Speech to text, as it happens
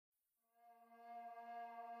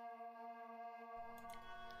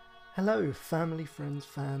Hello, family, friends,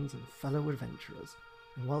 fans, and fellow adventurers,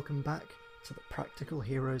 and welcome back to the Practical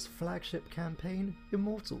Heroes flagship campaign,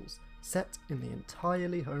 Immortals, set in the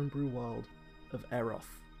entirely homebrew world of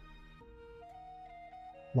Eroth.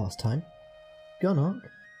 Last time, Gunark,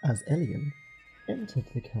 as Elian, entered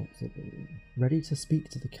the council room, ready to speak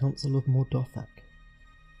to the Council of Mordothak.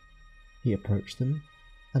 He approached them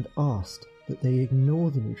and asked that they ignore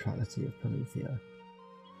the neutrality of Promethea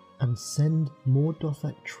and send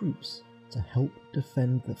Mordothak troops to help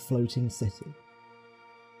defend the floating city.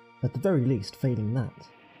 At the very least, failing that,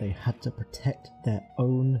 they had to protect their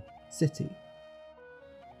own city.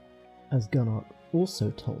 As Gunark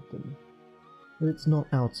also told them that it's not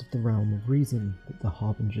out of the realm of reason that the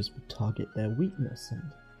Harbingers would target their weakness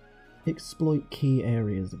and exploit key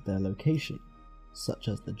areas of their location, such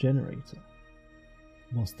as the generator.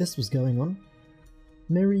 Whilst this was going on,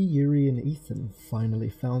 Mary, Yuri, and Ethan finally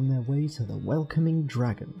found their way to the Welcoming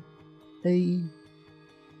Dragon, a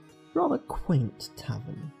rather quaint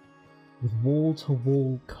tavern with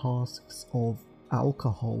wall-to-wall casks of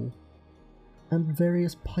alcohol and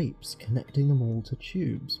various pipes connecting them all to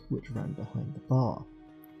tubes which ran behind the bar.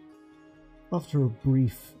 After a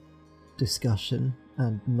brief discussion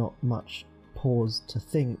and not much pause to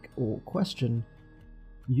think or question,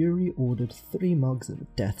 Yuri ordered 3 mugs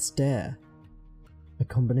of Death's Dare, a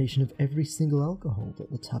combination of every single alcohol that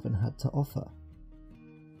the tavern had to offer.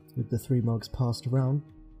 With the 3 mugs passed around,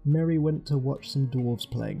 Mary went to watch some dwarves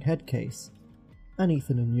playing Headcase, and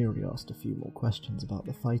Ethan and Yuri asked a few more questions about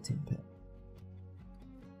the fighting pit.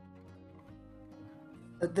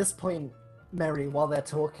 At this point, Mary, while they're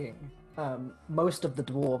talking, most of the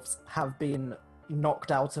dwarves have been knocked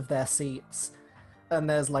out of their seats, and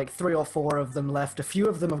there's like 3 or 4 of them left. A few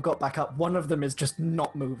of them have got back up. One of them is just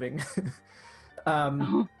not moving.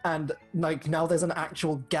 And like now there's an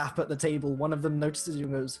actual gap at the table. One of them notices you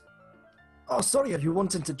and goes, "Oh, sorry, are you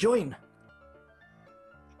wanting to join?"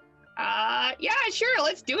 Yeah, sure,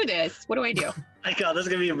 let's do this. What do I do? My God, this is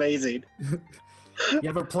gonna be amazing. You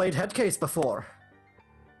ever played Headcase before?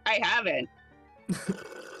 I haven't.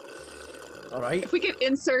 All right. If we could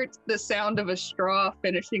insert the sound of a straw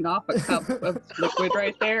finishing off a cup of liquid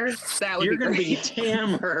right there, that would You're be gonna great. be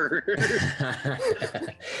hammered.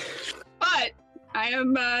 But I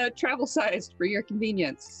am travel-sized for your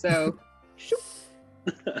convenience, so...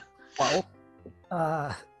 Well,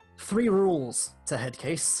 3 rules to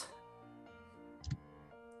Headcase.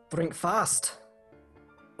 Drink fast.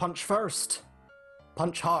 Punch first.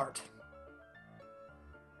 Punch hard.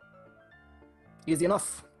 Easy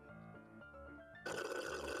enough.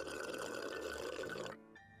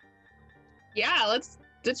 Yeah, let's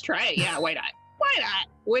try it. Yeah, why not? Why not?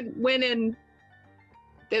 When in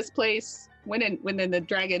this place, when in the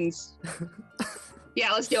dragons.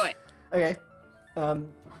 Yeah, let's do it. Okay.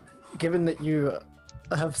 Given that you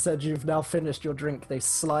have said you've now finished your drink, they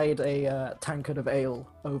slide a tankard of ale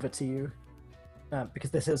over to you. Because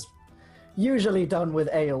this is usually done with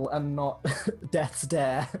ale and not Death's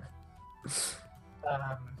Dare.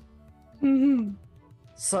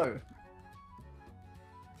 So,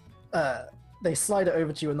 they slide it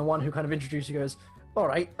over to you, and the one who kind of introduced you goes, "All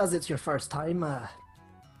right, as it's your first time,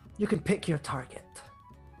 you can pick your target."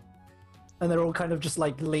 And they're all kind of just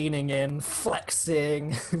like leaning in,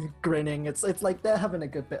 flexing, grinning. It's like they're having a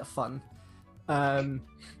good bit of fun.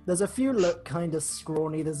 There's a few look kind of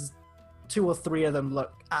scrawny. There's 2 or 3 of them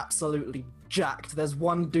look absolutely jacked. There's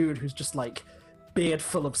one dude who's just like beard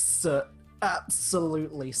full of soot,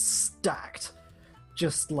 absolutely stacked,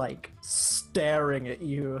 just like staring at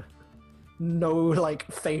you. No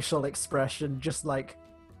like facial expression, just like,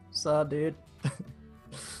 "Saw, dude."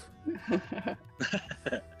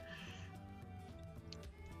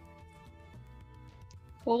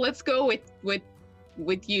 Well, let's go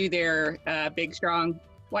with you there, Big Strong.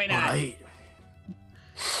 Why not? Alright.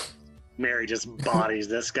 Mary just bodies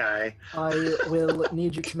this guy. I will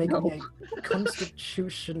need you to make me a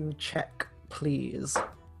constitution check, please.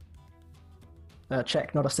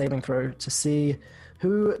 Check, not a saving throw, to see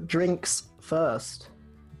who drinks first.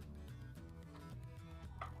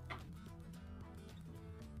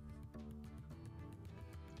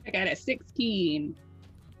 I got a 16.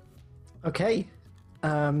 Okay.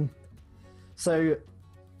 So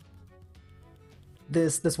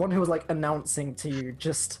there's this one who was like announcing to you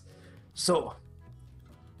just, "So,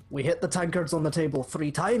 we hit the tankards on the table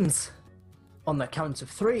 3 times. On the count of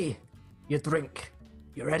 3, you drink.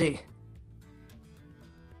 You ready?"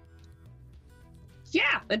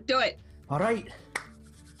 Yeah, let's do it. All right.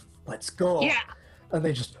 Let's go. Yeah. And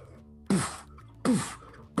they just poof, poof,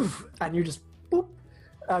 poof, and you just boop,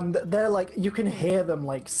 And they're like, you can hear them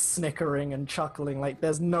like snickering and chuckling, like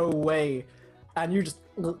there's no way. And you just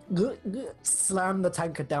slam the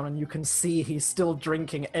tankard down, and you can see he's still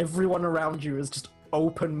drinking. Everyone around you is just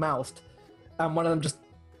open mouthed, and one of them just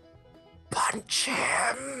punch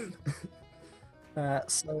him.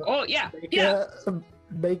 So Oh yeah, make, yeah.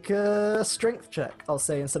 make a strength check, I'll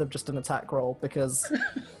say, instead of just an attack roll, because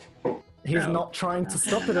he's No. not trying to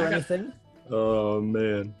stop it or anything. Oh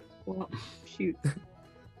man. Well, shoot.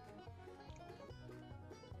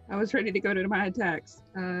 I was ready to go to my attacks.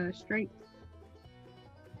 Strength.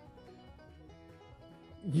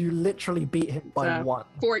 You literally beat him by 1.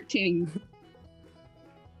 14.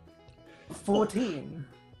 14.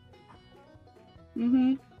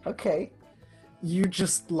 Mm-hmm. Okay. You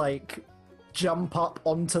just like jump up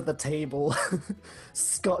onto the table,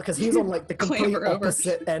 Scott, because he's on like the complete Clamber over.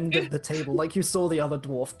 opposite end of the table, like you saw the other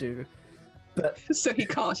dwarf do. But So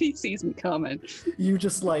he sees me coming. you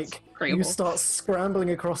just like you Scramble. start scrambling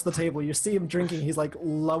across the table. You see him drinking. He's like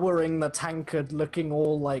lowering the tankard, looking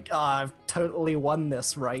all like, I've totally won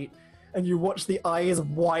this, right? And you watch the eyes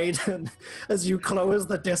widen as you close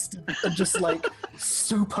the distance and just like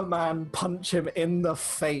Superman punch him in the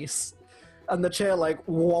face. And the chair like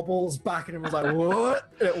wobbles back and it was like, what?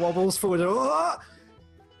 And it wobbles forward. What?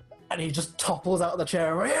 And he just topples out of the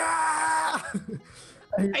chair. Yeah!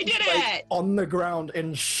 And I he's did just, like, it! on the ground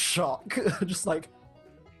in shock. Just like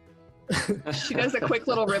She does a quick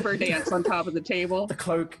little river dance on top of the table. the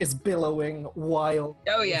cloak is billowing wild.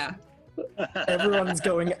 Oh yeah. Everyone's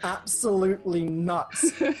going absolutely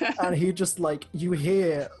nuts. And he just like, you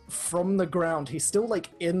hear from the ground, he's still like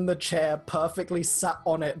in the chair, perfectly sat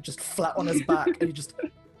on it, just flat on his back. And he just,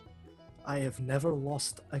 I have never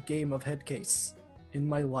lost a game of Headcase in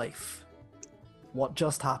my life. What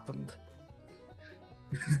just happened?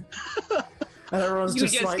 And everyone's You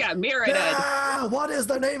just, just like, got mirrored. yeah, what is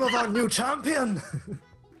the name of our new champion?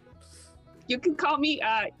 You can call me,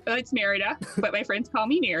 it's Merida, but my friends call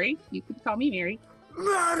me Mary. You can call me Mary.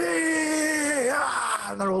 Mary!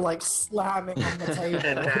 Ah! And they're all like slamming on the And table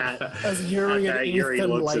that, as Yuri and Yuri Ethan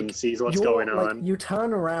looks like and sees what's you're, going like, on. you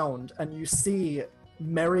turn around and you see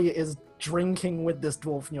Mary is drinking with this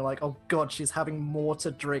dwarf, and you're like, oh god, she's having more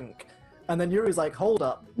to drink. And then Yuri's like, hold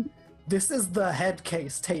up, this is the head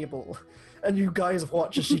case table. And you guys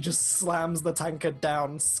watch as she just slams the tankard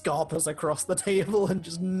down, scarpers across the table, and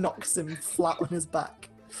just knocks him flat on his back.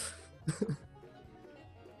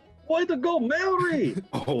 Way to go, Mary!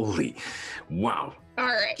 Holy, wow. All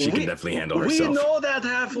right. She can We- definitely handle We herself. know that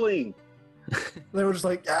halfling. They were just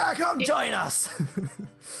like, ah, come join us!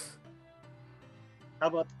 How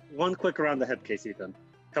about one quick round ahead, case, Ethan?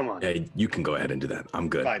 Come on. Yeah, you can go ahead and do that. I'm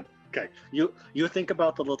good. Fine. Okay. You think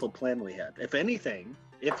about the little plan we had. If anything,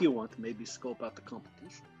 if you want, maybe scope out the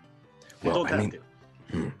competition. You Well, don't I have mean,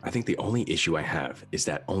 to. I think the only issue I have is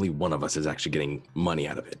that only one of us is actually getting money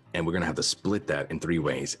out of it, and we're gonna have to split that in 3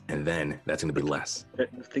 ways, and then that's gonna be less.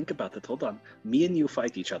 Think about it. Hold on. Me and you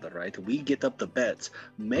fight each other, right? We get up the bets.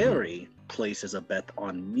 Mary places a bet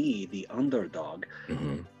on me, the underdog,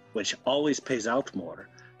 Hmm. which always pays out more,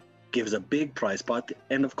 gives a big prize pot,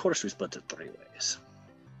 and of course we split it 3 ways.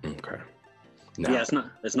 Okay. Now, Yeah,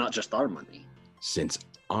 it's not just our money. since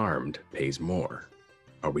armed pays more,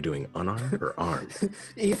 are we doing unarmed or armed?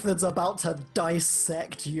 Ethan's about to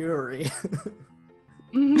dissect Yuri.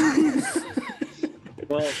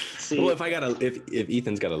 Well, see, Well, if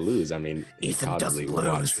Ethan's gotta lose, I mean, he Ethan probably doesn't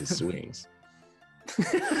watch lose. his swings.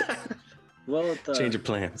 well, Change of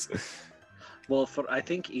plans. well, I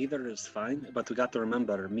think either is fine, but we got to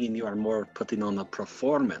remember, me and you are more putting on a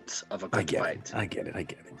performance of a I good get fight. it. I get it. I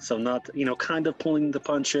get it. So not, kind of pulling the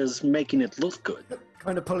punches, making it look good.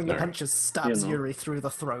 Kind of pulling the Alright. punches, stabs You know. Yuri through the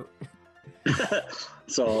throat.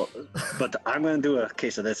 So, but I'm gonna do a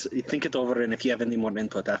case of this. You think it over, and if you have any more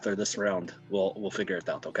input after this round, we'll figure it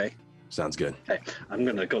out. Okay? Sounds good. I'm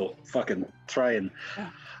gonna go fucking try and.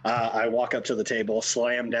 I walk up to the table,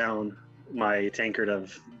 slam down my tankard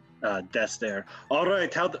of death there. All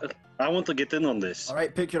right, I want to get in on this. All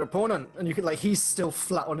right, pick your opponent, and you can he's still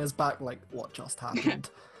flat on his back, like what just happened.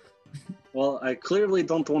 Well, I clearly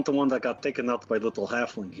don't want the one that got taken out by little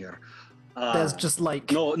halfling here. There's just like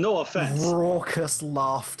no offense. raucous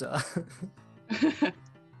laughter.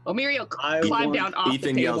 Well, Mary will I climb want- down off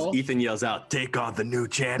Ethan the table. yells out, "Take on the new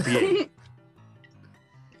champion!"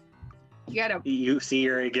 You gotta. You see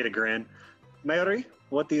her get a grin. Mary,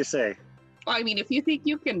 what do you say? Well, I mean, if you think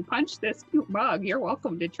you can punch this cute mug, you're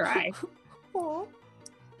welcome to try.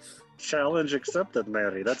 Challenge accepted,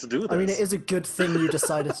 Mary. Let's do this. I mean, it is a good thing you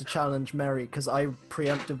decided to challenge Mary, because I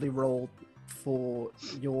preemptively rolled for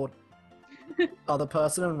your other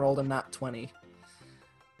person and rolled a nat 20.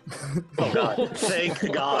 Oh god!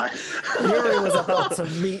 Thank God. Yuri was about to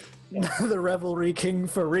meet the Revelry King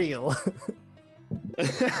for real.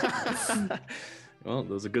 Well, that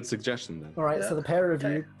was a good suggestion then. All right, Yeah. so the pair of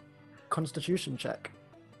Okay. you, Constitution check.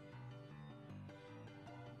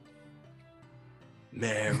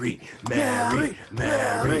 Mary, Mary,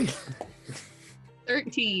 Mary.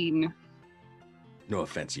 13. No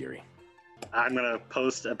offense, Yuri. I'm gonna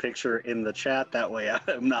post a picture in the chat. That way,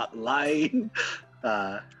 I'm not lying.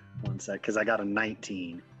 One sec, because I got a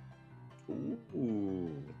 19. Ooh.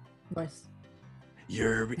 Nice.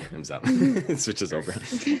 Yuri. I'm sorry. It switches over.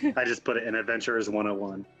 I just put it in Adventurers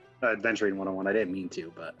 101. Adventuring 101. I didn't mean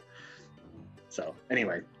to, but so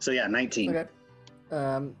anyway. So yeah, 19. Okay.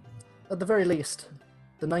 At the very least,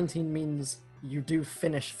 the 19 means you do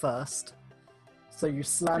finish first. So you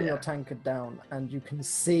slam your Yeah. tankard down, and you can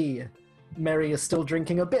see Mary is still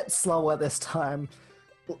drinking a bit slower this time.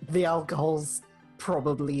 The alcohol's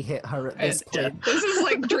probably hit her at this Yeah. point. This is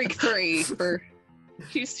like drink 3 for.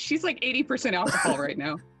 She's like 80% alcohol right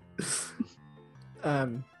now.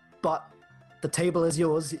 But the table is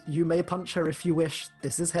yours. You may punch her if you wish.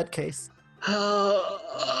 This is Headcase.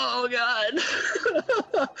 Oh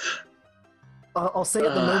God. I'll say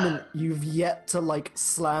at the moment, you've yet to like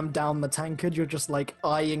slam down the tankard. You're just like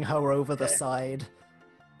eyeing her over the Okay. side.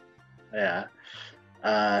 Yeah.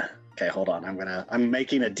 Okay, hold on. I'm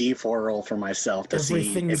making a D4 roll for myself to see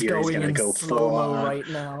Everything's if Yuri's going gonna in go slow full mo on. right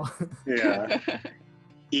now. Yeah.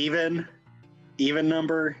 Even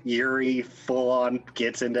number, Yuri full on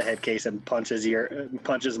gets into Headcase and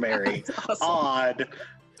punches Mary. That's awesome.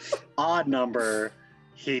 Odd number,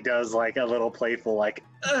 he does like a little playful like,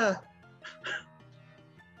 ugh.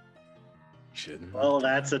 Shouldn't. Well,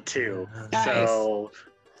 that's a 2. Nice. So,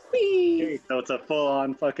 Whee! okay, so it's a full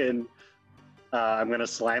on fucking. I'm gonna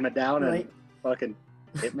slam it down Right. and fucking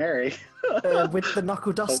hit Mary With the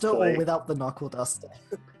knuckle duster Hopefully. or without the knuckle duster?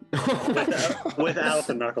 without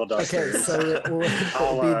the knuckle duster. Okay, so it will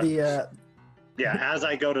I'll, be the Yeah, as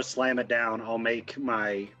I go to slam it down, I'll make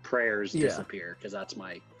my prayers Yeah. disappear because that's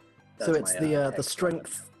my. so that's it's my, the hex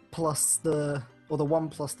strength plus the 1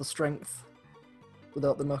 plus the strength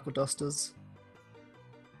without the knuckle dusters.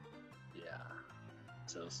 weapon. Yeah.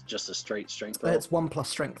 So it's just a straight strength roll. It's 1 plus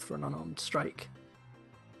strength for an unarmed strike.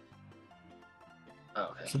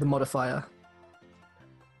 Oh, okay. So the modifier.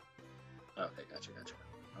 Okay, gotcha.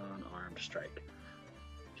 Unarmed strike.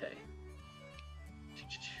 Okay.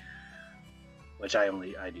 Which I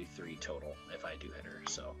do 3 total if I do hit her.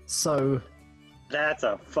 So that's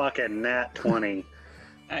a fucking nat 20.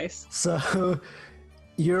 Nice. So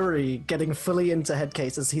Yuri getting fully into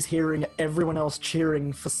Headcase as he's hearing everyone else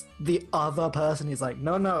cheering for the other person. He's like,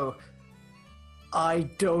 no, I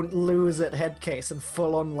don't lose at Headcase, and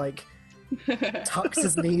full on like tucks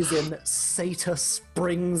his knees in. Sata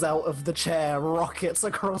springs out of the chair, rockets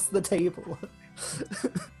across the table,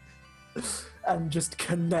 and just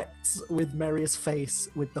connects with Mary's face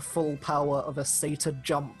with the full power of a Sata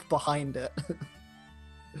jump behind it.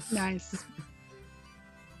 Nice.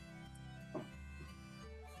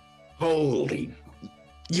 Holy.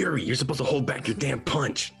 Yuri, you're supposed to hold back your damn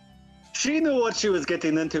punch. She knew what she was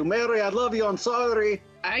getting into. Mary, I love you. I'm sorry.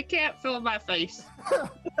 I can't feel my face.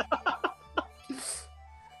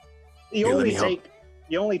 You Here, let only me help. take.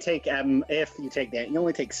 You only take if you take that. You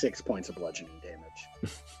only take 6 points of bludgeoning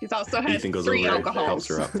damage. He's also has Ethan goes 3 over, alcohols, helps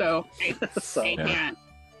her up. so So I can't.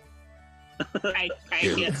 I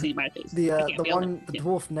can't see my face. I can't The feel one, it. the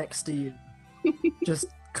dwarf next to you, just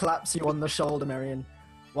claps you on the shoulder, Marion.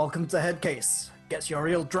 Welcome to Headcase. Gets you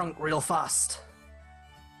real drunk real fast.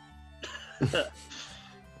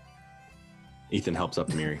 Ethan helps up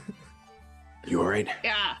Miri. You alright?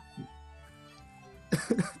 Yeah.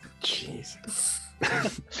 Jeez.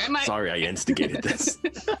 I might. Sorry I instigated this.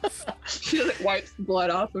 She like wipes the blood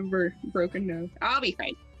off of her broken nose. I'll be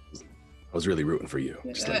fine. I was really rooting for you.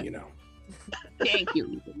 Just letting you know. Thank you.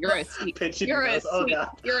 Ethan. You're a sweet. Pitching You're a goes, oh, sweet. God.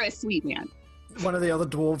 You're a sweet man. One of the other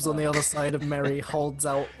dwarves on the other side of Mary holds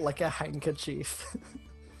out like a handkerchief.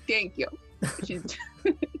 Thank you. She's-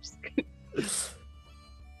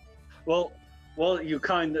 well, you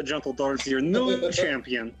kind, gentle Darcy, your new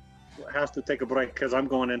champion has to take a break because I'm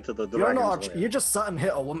going into the You're dragon's not. lair. You just sat and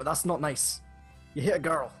hit a woman. That's not nice. You hit a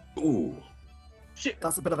girl. Ooh. She,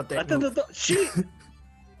 That's a bit of a I dick did move.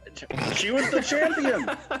 she was the champion.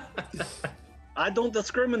 I don't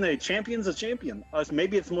discriminate. Champion's a champion.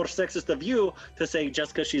 Maybe it's more sexist of you to say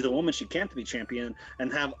just because she's a woman she can't be champion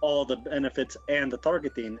and have all the benefits and the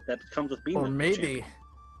targeting that comes with being Or the maybe champion.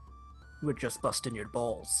 you were just busting your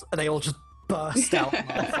balls. And they all just burst out.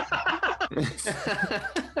 laughing. Oh,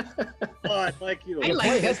 I like you. I You like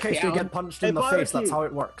play this head case, you town. get punched Hey, in the face. That's Barkeep. how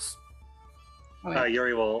it works.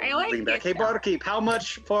 Yuri will I like lean back. it Hey, now. barkeep, how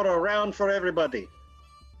much for a round for everybody?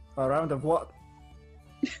 A round of what?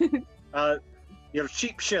 You're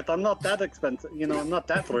cheap shit. I'm not that expensive. You know, I'm not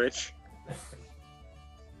that rich.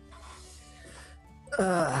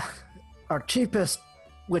 Our cheapest,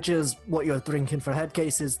 which is what you're drinking for head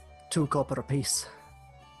case, is 2 copper apiece.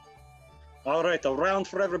 All right, a round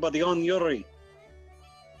for everybody on Yuri.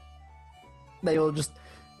 They all just,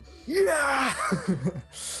 yeah,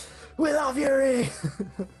 we love Yuri.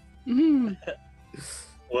 Mhm.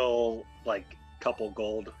 Will like couple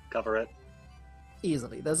gold cover it?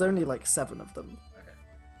 Easily. There's only like 7 of them.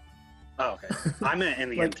 Oh, okay. I meant in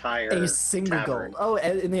the Like, entire A single tavern. gold. Oh,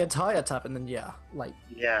 in the entire tavern, then yeah. Like,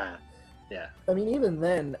 Yeah. I mean, even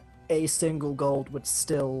then, a single gold would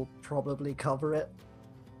still probably cover it.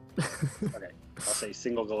 Okay. I'll say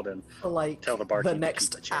single gold and For, like Tell the barkeep the to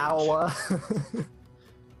next keep the change. hour.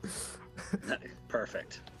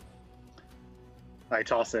 perfect. I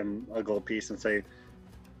toss him a gold piece and say,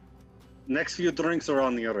 next few drinks are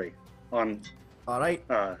on Yuri. On All right,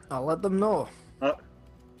 I'll let them know.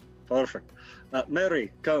 perfect.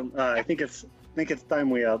 Mary, come. I think it's time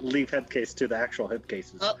we leave headcase to the actual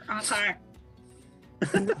headcases. Oh, okay.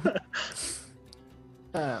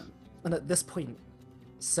 And at this point,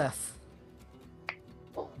 Seth,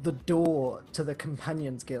 the door to the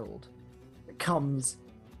Companions Guild comes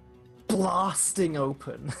blasting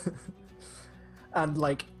open. And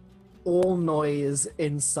like all noise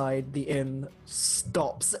inside the inn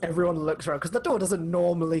stops. Everyone looks around because the door doesn't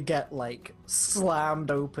normally get like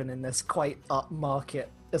slammed open in this quite upmarket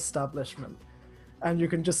establishment. And you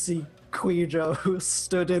can just see Quijo, who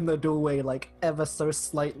stood in the doorway like ever so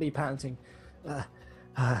slightly panting.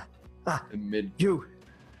 Mid You,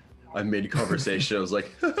 conversation, I was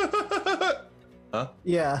like, huh?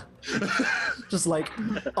 yeah. Just like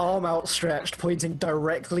arm outstretched, pointing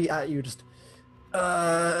directly at you, just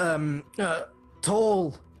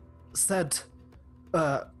Toll said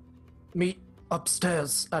meet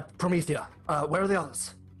upstairs at Promethea. Where are the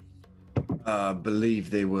others?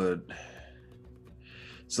 Believe they would.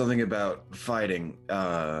 Something about fighting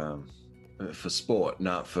for sport,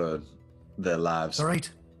 not for their lives. All right.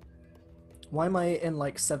 Why am I in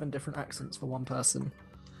like 7 different accents for one person?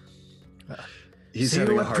 He's See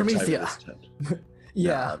having you a at hard time with Promethea. this time.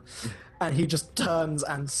 Yeah. And he just turns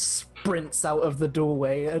and sprints out of the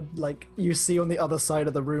doorway. And like you see on the other side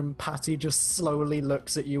of the room, Patty just slowly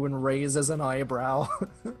looks at you and raises an eyebrow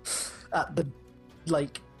at the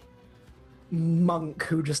like monk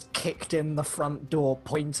who just kicked in the front door,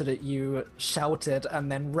 pointed at you, shouted,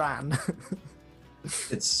 and then ran.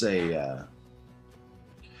 It's a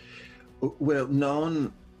well,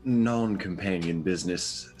 non-companion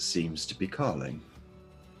business seems to be calling.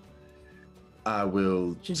 I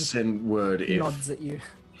will She just send word if Nods at you.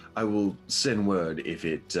 I will send word if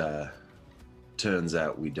it turns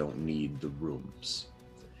out we don't need the rooms.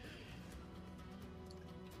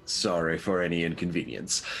 Sorry for any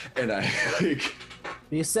inconvenience. And I like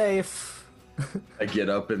Be safe. I get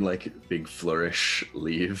up and like big flourish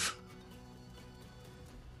leave.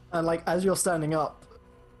 And like as you're standing up,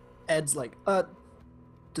 Ed's like,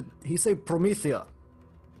 did he say Promethea?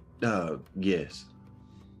 Yes.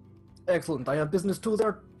 Excellent. I have business too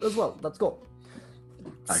there as well. Let's go.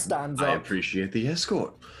 Stands I up. appreciate the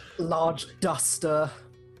escort. Large duster.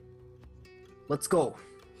 Let's go.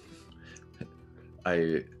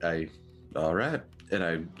 I all right. And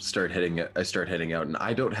I start heading out, and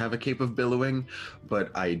I don't have a cape of billowing, but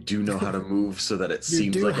I do know how to move so that it You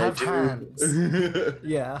seems do like have I do. hands.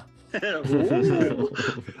 Yeah. Ooh.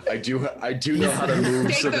 I do know how to move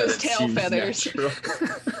Take so that those it tail seems feathers. natural.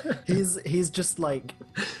 He's just like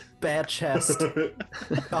bare chest,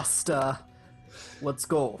 duster. Let's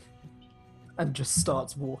go. And just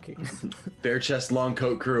starts walking. Bare chest, long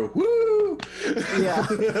coat crew. Woo! Yeah.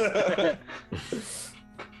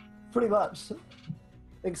 Pretty much.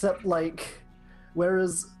 Except like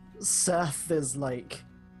whereas Seth is like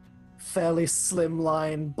fairly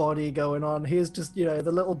slimline body going on, he's just, you know,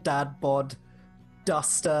 the little dad bod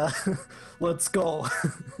duster. Let's go.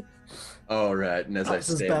 All right, and as I Taps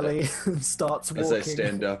his stand belly up, and starts walking. as I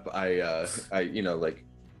stand up, I you know, like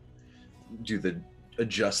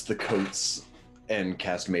adjust the coats and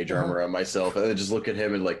cast mage armor on myself, and then just look at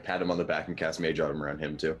him and like pat him on the back and cast mage armor on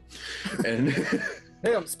him too, and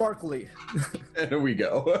Hey, I'm sparkly. and we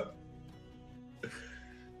go.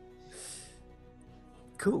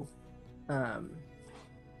 Cool.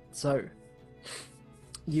 So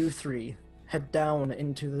you 3 head down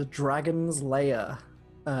into the dragon's lair.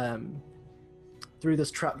 through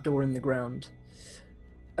this trapdoor in the ground.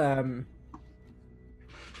 And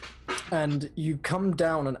you come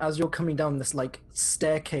down, and as you're coming down, this like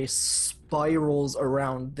staircase spirals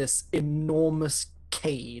around this enormous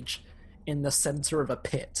cage in the center of a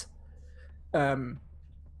pit. And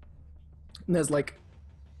there's like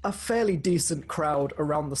a fairly decent crowd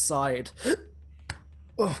around the side.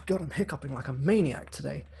 Oh god, I'm hiccuping like a maniac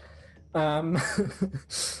today.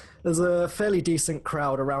 There's a fairly decent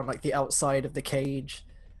crowd around like the outside of the cage.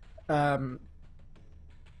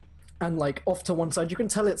 And like off to one side, you can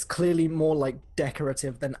tell it's clearly more like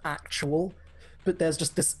decorative than actual, but there's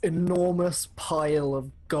just this enormous pile of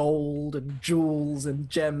gold and jewels and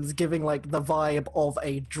gems, giving like the vibe of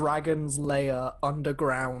a dragon's lair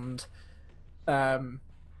underground. And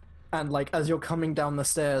like as you're coming down the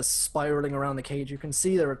stairs, spiraling around the cage, you can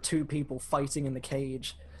see there are two people fighting in the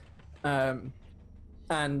cage. And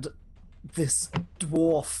this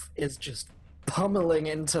dwarf is just pummeling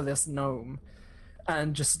into this gnome.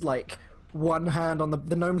 And just like one hand on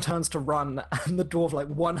the gnome turns to run, and the dwarf like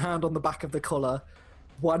one hand on the back of the collar,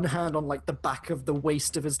 one hand on like the back of the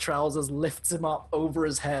waist of his trousers, lifts him up over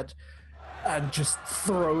his head, and just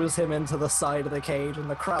throws him into the side of the cage, and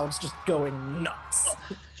the crowd's just going nuts.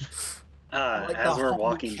 Like as the we're whole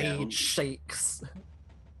walking cage down, shakes.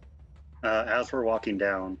 as we're walking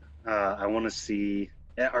down, I want to see,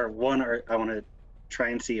 I want to try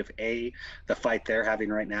and see if the fight they're having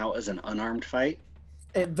right now is an unarmed fight.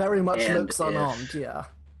 It very much And looks unarmed, yeah.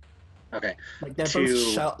 Okay. Like they're both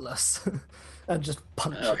shirtless and just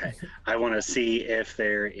punching. Okay. I want to see if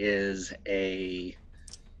there is a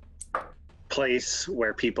place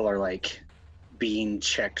where people are like being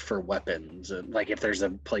checked for weapons, and like if there's a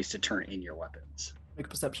place to turn in your weapons. Make a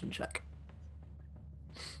perception check.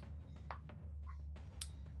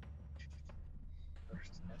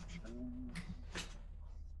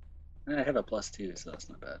 I have a +2, so that's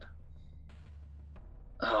not bad.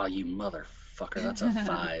 Oh, you motherfucker! That's a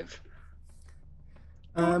 5.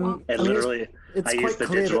 It literally, I used the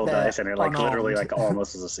digital dice, and it like unarmed. literally like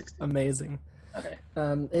almost was a 16. Amazing. Okay.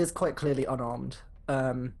 It is quite clearly unarmed.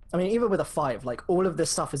 I mean, even with a 5, like all of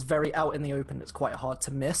this stuff is very out in the open. It's quite hard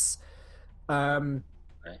to miss. Right.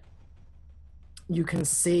 You can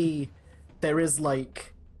see there is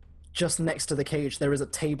like just next to the cage there is a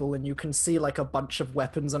table, and you can see like a bunch of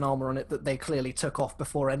weapons and armor on it that they clearly took off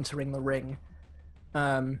before entering the ring.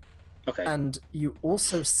 Okay. And you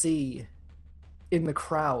also see in the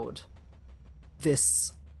crowd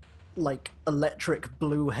this like electric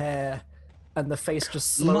blue hair, and the face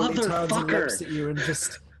just slowly turns and looks at you and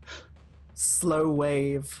just slow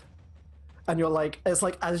wave. And you're like, it's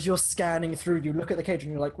like as you're scanning through, you look at the cage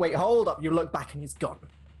and you're like, wait, hold up. You look back and he's gone.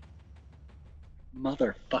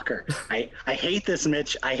 Motherfucker. I hate this,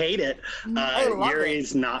 Mitch. I hate it. I love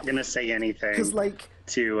Yuri's not going to say anything Because like,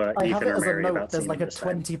 to I have Ethan it or as a Mary note, about there's seeing like a this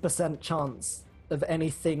time. 20% chance of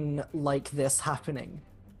anything like this happening.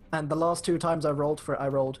 And the last 2 times I rolled for it, I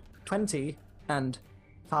rolled 20 and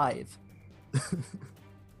 5.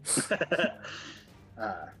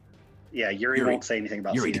 Yeah, Yuri won't say anything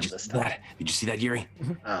about Yuri, seeing did him you this see time. that? Did you see that, Yuri?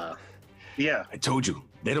 Yeah. I told you,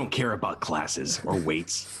 they don't care about classes or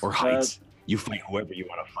weights or heights. You fight whoever you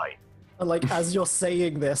want to fight. And like, as you're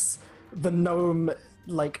saying this, the gnome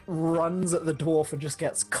like runs at the dwarf and just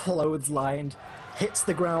gets clotheslined, hits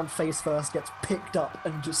the ground face first, gets picked up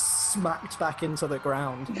and just smacked back into the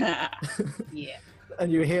ground. Yeah.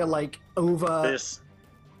 And you hear like over This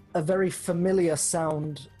a very familiar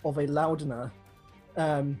sound of a loudener.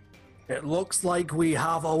 It looks like we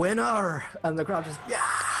have a winner, and the crowd just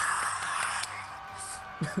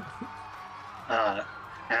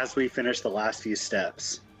as we finish the last few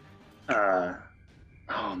steps,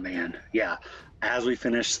 oh man, yeah. As we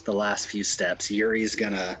finish the last few steps, Yuri's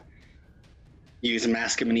gonna use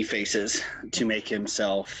Mask of Many Faces to make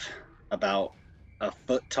himself about a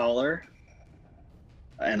foot taller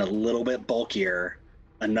and a little bit bulkier,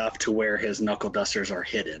 enough to where his knuckle dusters are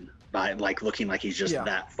hidden by like looking like he's just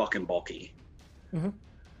that fucking bulky. Mhm.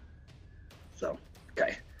 So,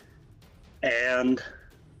 okay. And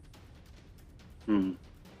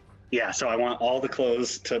yeah, so I want all the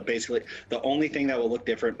clothes to basically, the only thing that will look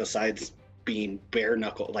different besides being bare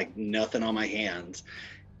knuckle, like nothing on my hands,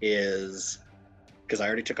 is because I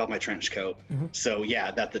already took off my trench coat. So yeah,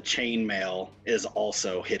 that the chainmail is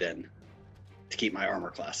also hidden to keep my armor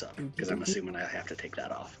class up, because I'm assuming I have to take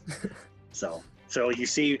that off. So you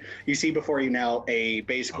see before you now a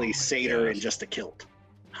basically satyr in just a kilt.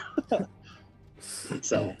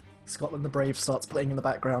 So Scotland the Brave starts playing in the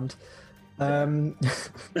background. and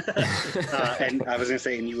I was gonna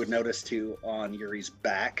say, and you would notice too on Yuri's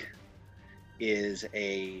back is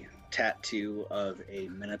a tattoo of a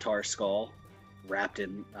minotaur skull wrapped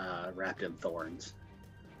in thorns.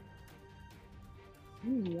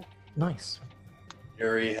 Ooh. Nice.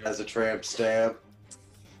 Yuri has a tramp stamp.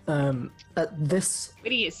 At this Where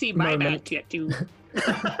do you see my Moment. back tattoo?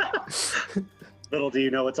 Little do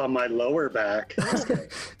you know it's on my lower back.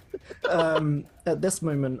 at this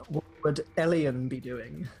moment, what would Elian be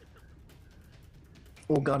doing?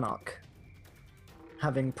 Or Gunnock?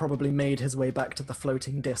 Having probably made his way back to the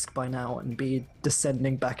floating disc by now and be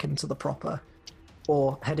descending back into the proper.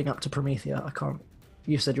 Or heading up to Promethea. I can't.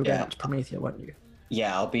 You said you were going Yeah. up to Promethea, weren't you?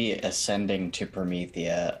 Yeah, I'll be ascending to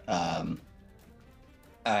Promethea.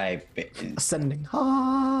 Ascending.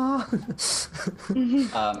 Ah!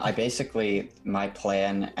 I basically, my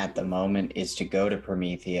plan at the moment is to go to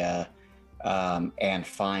Promethea and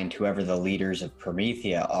find whoever the leaders of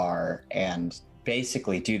Promethea are, and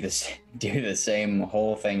basically do the same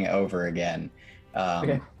whole thing over again.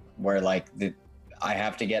 Okay. Where like I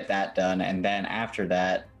have to get that done, and then after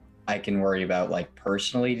that, I can worry about like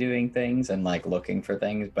personally doing things and like looking for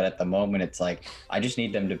things. But at the moment, it's like I just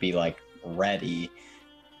need them to be like ready,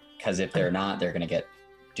 because if they're not, they're gonna get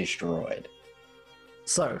destroyed.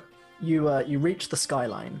 So, you reach the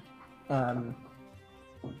skyline, and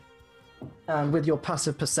with your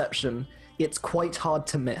passive perception, it's quite hard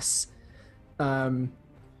to miss.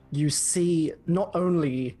 You see not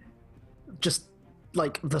only just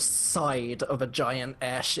like the side of a giant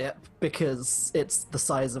airship, because it's the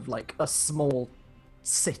size of like a small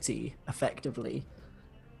city, effectively,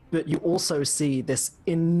 but you also see this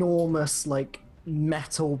enormous like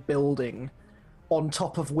metal building on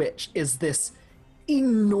top of which is this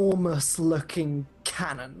enormous looking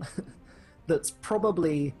cannon that's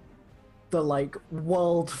probably the like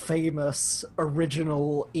world famous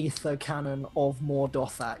original ether cannon of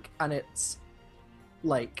Mordothak, and it's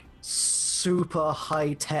like super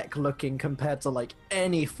high tech looking compared to like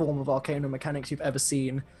any form of arcana mechanics you've ever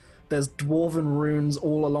seen. There's dwarven runes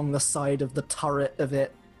all along the side of the turret of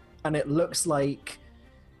it, and it looks like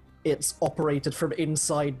it's operated from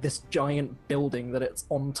inside this giant building that it's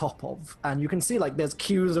on top of. And you can see like there's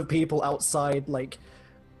queues of people outside like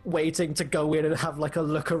waiting to go in and have like a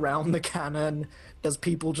look around the cannon. There's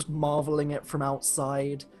people just marveling it from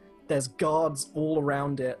outside. There's guards all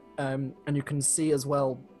around it, and you can see as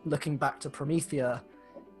well, looking back to Promethea,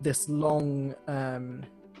 this long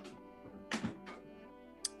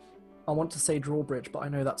I want to say drawbridge, but I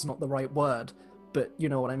know that's not the right word, but you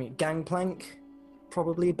know what I mean. Gangplank,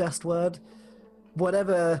 probably best word.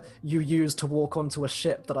 Whatever you use to walk onto a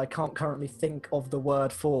ship that I can't currently think of the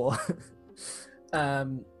word for.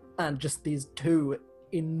 And just these two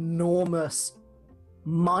enormous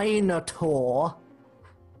Minotaur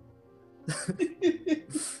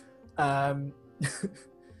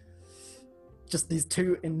just these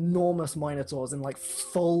two enormous Minotaurs in like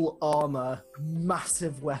full armor,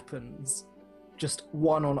 massive weapons, just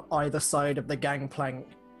one on either side of the gangplank,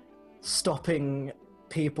 stopping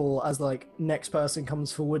people as like next person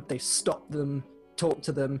comes forward, they stop them, talk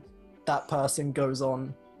to them, that person goes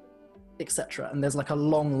on, etc. And there's like a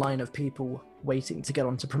long line of people waiting to get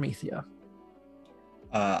onto Promethea.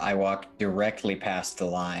 I walk directly past the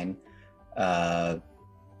line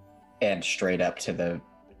and straight up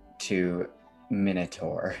to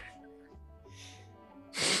Minotaur.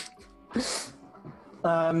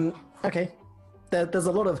 Okay. There's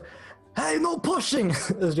a lot of, hey, no pushing,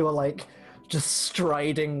 as you're like just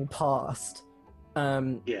striding past.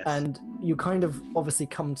 Yes. And you kind of obviously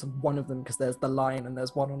come to one of them because there's the line and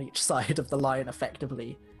there's one on each side of the line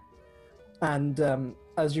effectively. And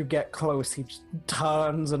as you get close, he just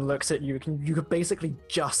turns and looks at you. You could basically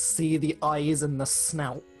just see the eyes and the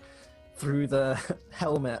snout through the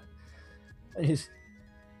helmet. And he's,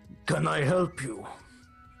 can I help you?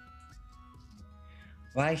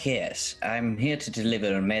 Why, yes. I'm here to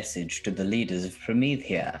deliver a message to the leaders of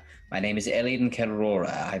Promethea. My name is Elian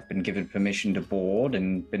Kerora. I've been given permission to board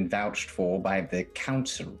and been vouched for by the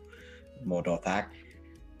Council of Mordothak.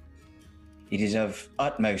 It is of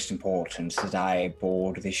utmost importance that I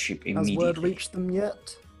board this ship immediately. Has word reached them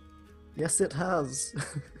yet? Yes, it has.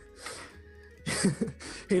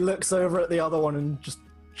 He looks over at the other one and just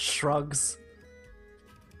shrugs.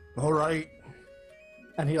 All right.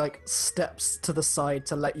 And he like steps to the side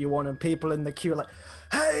to let you on, and people in the queue are like,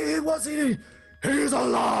 hey, what's he? He's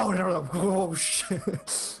alone! And I'm like, oh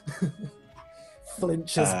shit.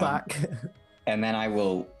 Flinches back. And then I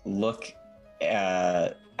will look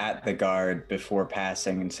at the guard before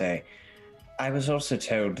passing and say, I was also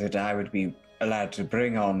told that I would be allowed to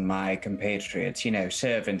bring on my compatriots,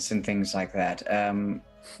 servants and things like that.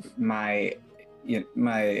 My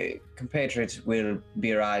my compatriot will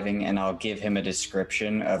be arriving, and I'll give him a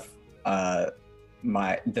description of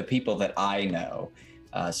the people that I know.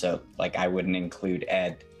 So, like, I wouldn't include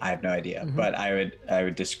Ed. I have no idea, but I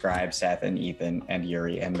would describe Seth and Ethan and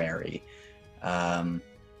Yuri and Mary,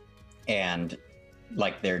 and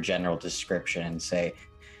like their general description, and say,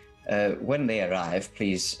 when they arrive,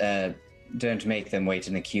 please don't make them wait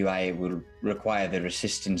in the queue. I will require their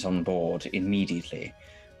assistance on board immediately.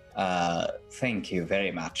 Thank you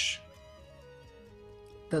very much.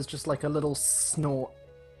 There's just like a little snort,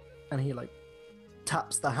 and he like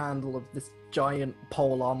taps the handle of this giant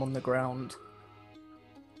pole arm on the ground.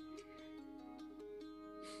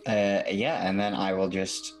 Yeah, and then I will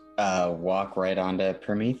just walk right onto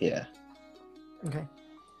Promethea. Okay.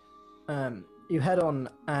 You head on,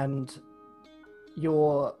 and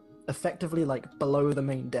you're effectively like below the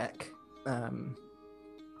main deck.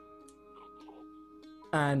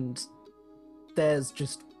 And there's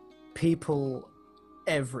just people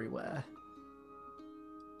everywhere.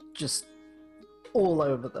 Just all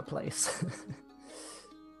over the place.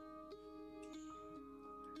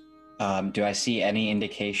 Do I see any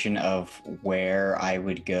indication of where I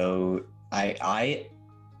would go? I,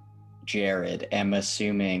 Jared, am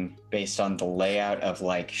assuming, based on the layout of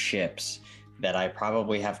like ships, that I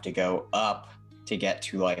probably have to go up to get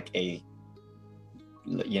to like a,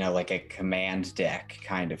 like a command deck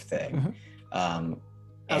kind of thing.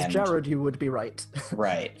 As Jared, you would be right.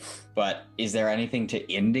 Right. But is there anything to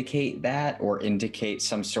indicate that, or indicate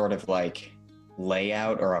some sort of like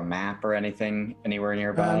layout or a map or anything anywhere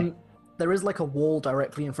nearby? There is like a wall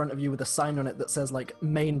directly in front of you with a sign on it that says like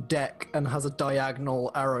main deck and has a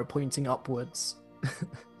diagonal arrow pointing upwards.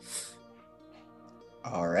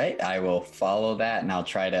 All right, I will follow that, and I'll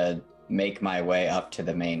try to make my way up to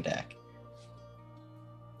the main deck.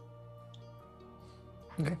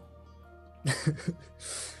 Okay.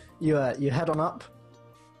 You head on up,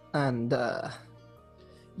 and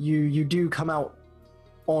you do come out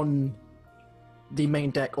on the main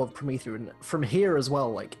deck of Promethea, and from here as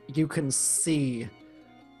well, like you can see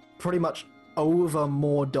pretty much over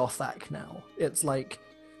more Dothak now. It's like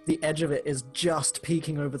the edge of it is just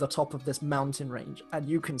peeking over the top of this mountain range, and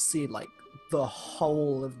you can see like the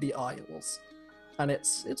whole of the Isles, and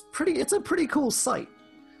it's a pretty cool sight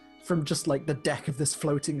from just like the deck of this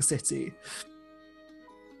floating city.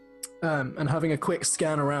 And having a quick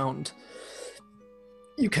scan around,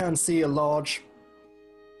 you can see a large,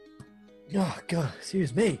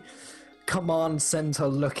 command center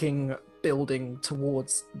looking building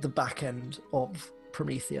towards the back end of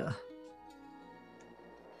Promethea.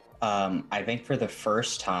 I think for the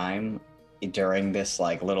first time during this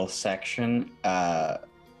like little section, Fuijo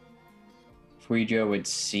would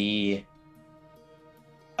see,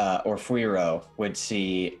 or Fuiro would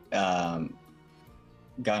see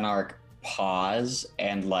Gunark pause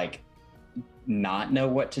and like not know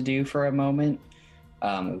what to do for a moment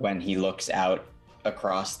when he looks out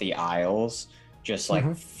across the Isles, just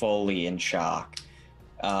like fully in shock.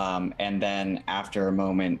 And then after a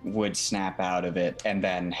moment would snap out of it and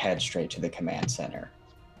then head straight to the command center.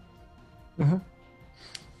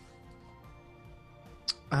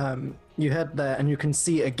 You head there and you can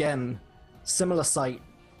see again, similar sight.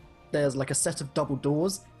 There's like a set of double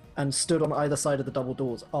doors, and stood on either side of the double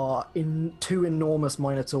doors are two enormous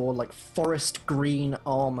Minotaur, like forest green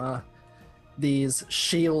armor, these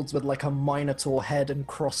shields with like a Minotaur head and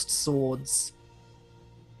crossed swords.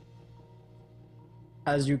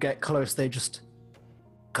 As you get close, they just,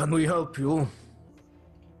 "Can we help you?"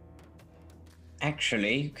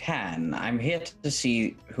 Actually, you can. I'm here to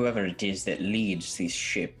see whoever it is that leads this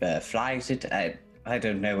ship, flies it. I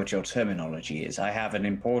don't know what your terminology is. I have an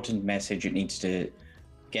important message. It needs to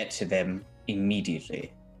get to them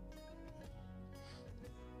immediately.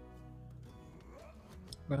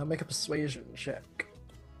 Make a persuasion check.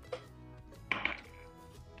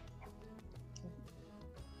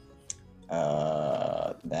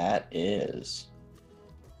 That is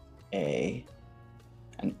an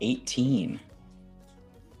 18.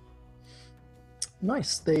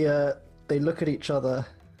 Nice. They look at each other.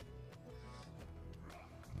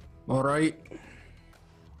 "All right.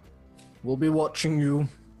 We'll be watching you."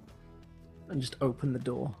 And just open the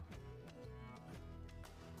door.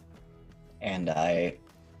 And I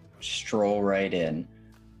stroll right in.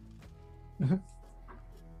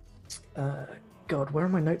 God, where are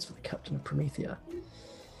my notes for the Captain of Promethea?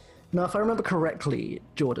 Now, if I remember correctly,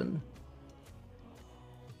 Jordan,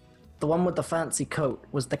 the one with the fancy coat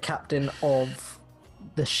was the captain of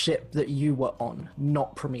the ship that you were on,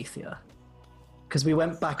 not Promethea. Because we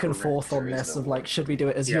went back and forth on this of like, should we do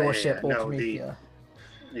it as your ship or Promethea?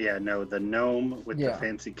 Yeah, no, the gnome with the Yeah.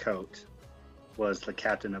 fancy coat was the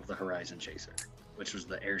captain of the Horizon Chaser, which was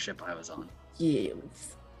the airship I was on.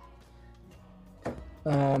 Yes.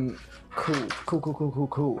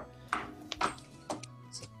 Cool.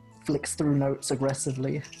 Flicks through notes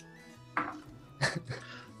aggressively.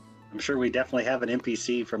 I'm sure we definitely have an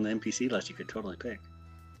NPC from the NPC list you could totally pick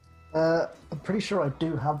I'm pretty sure I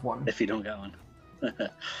do have one. if you don't got one.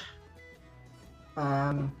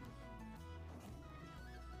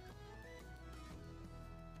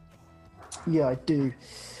 Yeah, I do.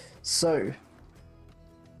 So,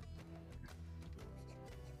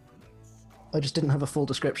 I just didn't have a full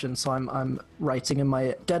description, so I'm writing in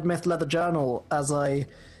my Dead Myth leather journal as I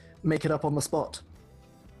make it up on the spot,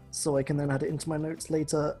 so I can then add it into my notes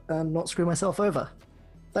later and not screw myself over.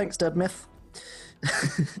 Thanks, Dead Myth.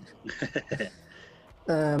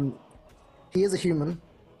 He is a human.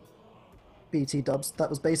 BT dubs. That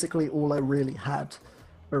was basically all I really had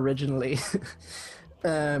originally.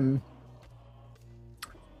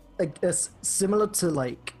 I guess similar to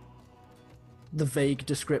like the vague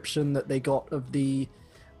description that they got of the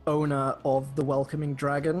owner of the Welcoming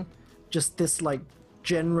Dragon, just this like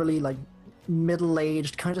generally like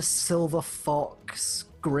middle-aged kind of silver fox,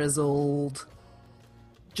 grizzled,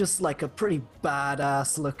 just like a pretty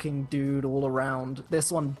badass looking dude all around.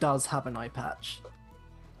 This one does have an eye patch.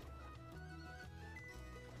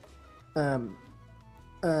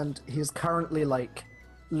 And he's currently like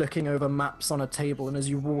looking over maps on a table, and as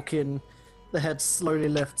you walk in, the head slowly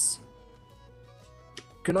lifts.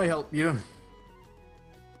 Can I help you?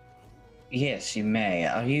 Yes, you may.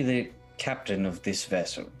 Are you the captain of this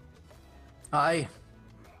vessel? Aye.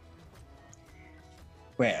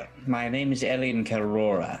 Well, my name is Elian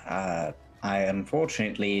Carora. I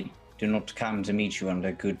unfortunately do not come to meet you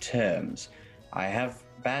under good terms. I have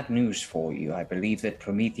bad news for you. I believe that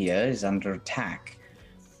Promethea is under attack.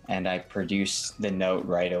 And I produce the note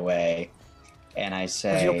right away. And I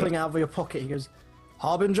say... As you're pulling out of your pocket, he goes,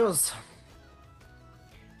 Harbingers?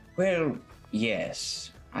 Well,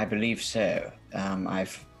 yes, I believe so.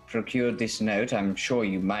 I've procured this note. I'm sure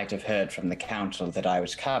you might have heard from the council that I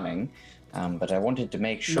was coming, but I wanted to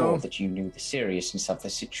make sure No. that you knew the seriousness of the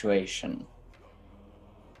situation.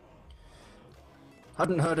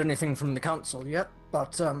 Hadn't heard anything from the council yet,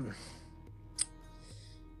 but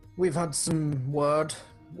we've had some word.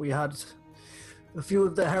 We had a few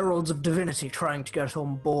of the heralds of divinity trying to get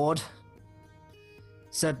on board.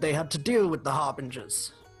 Said they had to deal with the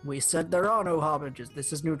harbingers. We said there are no harbingers.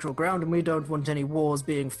 This is neutral ground, and we don't want any wars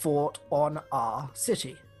being fought on our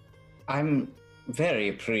city. I'm very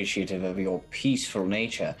appreciative of your peaceful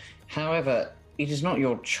nature. However, it is not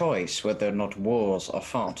your choice whether or not wars are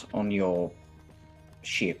fought on your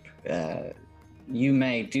ship. You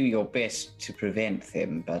may do your best to prevent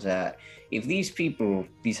them, but if these people,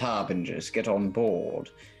 these harbingers, get on board,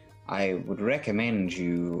 I would recommend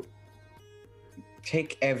you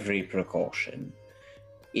take every precaution.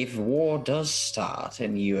 If war does start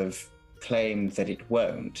and you have claimed that it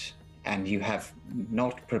won't, and you have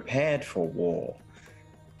not prepared for war,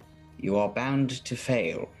 you are bound to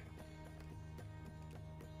fail.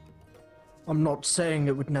 I'm not saying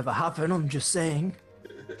it would never happen, I'm just saying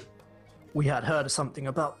we had heard something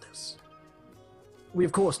about this. We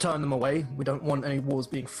of course turned them away. We don't want any wars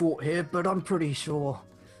being fought here, but I'm pretty sure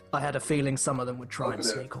I had a feeling some of them would try and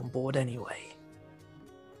sneak on board anyway.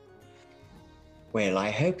 Well, I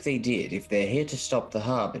hope they did. If they're here to stop the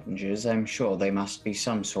harbingers, I'm sure they must be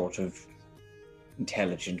some sort of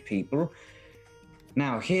intelligent people.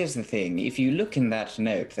 Now, here's the thing. If you look in that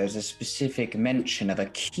note, there's a specific mention of a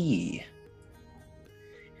key.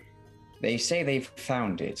 They say they've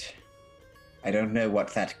found it. I don't know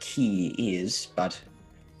what that key is, but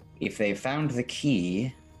if they've found the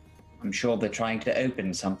key, I'm sure they're trying to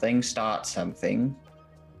open something, start something,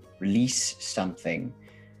 release something.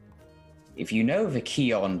 If you know of a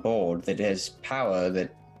key on board that has power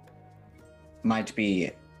that might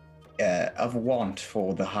be of want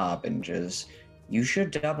for the harbingers, you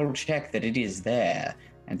should double check that it is there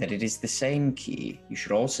and that it is the same key. You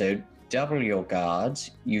should also double your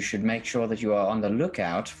guards. You should make sure that you are on the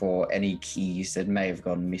lookout for any keys that may have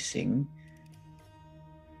gone missing.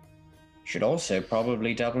 You should also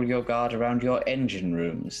probably double your guard around your engine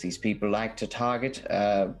rooms. These people like to target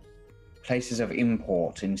places of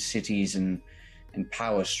import in cities and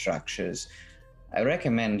power structures. I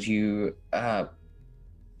recommend you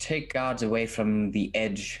take guards away from the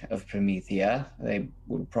edge of Promethea. They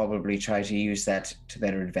will probably try to use that to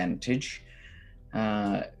their advantage.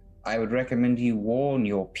 I would recommend you warn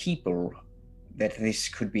your people that this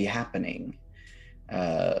could be happening.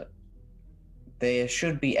 there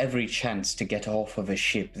should be every chance to get off of a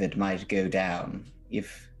ship that might go down.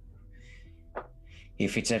 If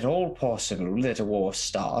it's at all possible that a war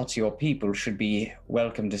starts, your people should be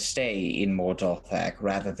welcome to stay in Mordothak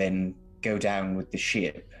rather than go down with the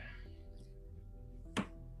ship.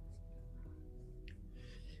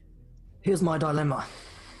 Here's my dilemma.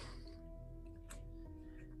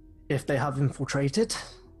 If they have infiltrated,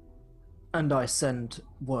 and I send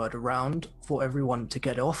word around for everyone to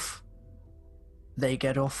get off, they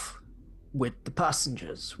get off with the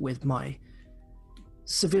passengers, with my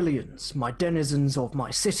civilians, my denizens of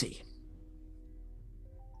my city.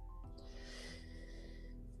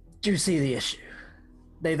 Do you see the issue?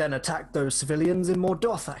 They then attack those civilians in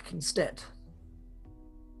Mordothak instead.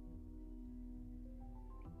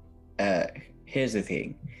 Here's the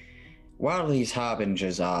thing. While these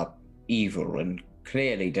harbingers are evil and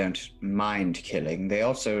clearly don't mind killing, they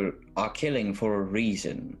also are killing for a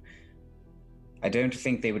reason. I don't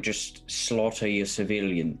think they would just slaughter your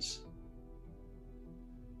civilians.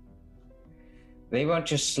 They won't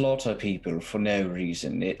just slaughter people for no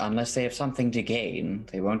reason. Unless they have something to gain,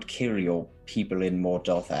 they won't kill your people in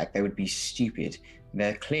Mordothak. They would be stupid.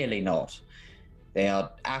 They're clearly not. They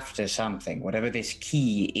are after something, whatever this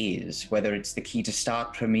key is, whether it's the key to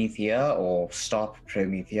start Promethea or stop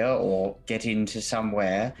Promethea or get into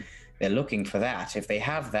somewhere. They're looking for that. If they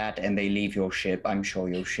have that and they leave your ship, I'm sure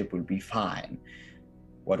your ship will be fine.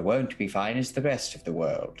 What won't be fine is the rest of the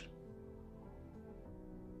world.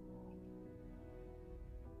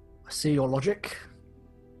 I see your logic.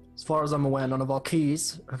 As far as I'm aware, none of our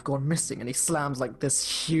keys have gone missing, and he slams like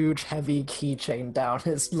this huge, heavy keychain down.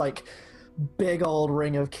 It's like big old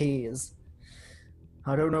ring of keys.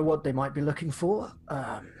 I don't know what they might be looking for.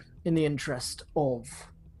 In the interest of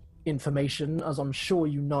information, as I'm sure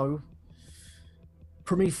you know,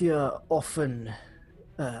 Promethea often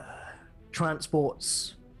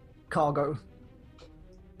transports cargo,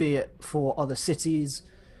 be it for other cities.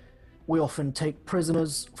 We often take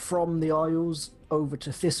prisoners from the Isles over to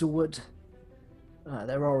Thistlewood.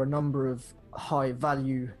 There are a number of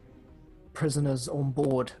high-value prisoners on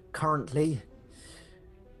board currently.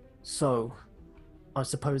 So, I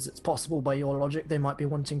suppose it's possible by your logic they might be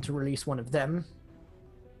wanting to release one of them.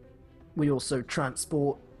 We also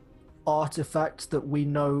transport artifacts that we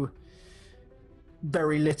know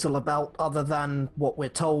very little about other than what we're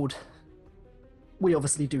told. We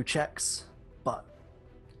obviously do checks, but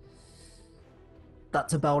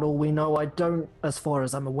that's about all we know. I don't, as far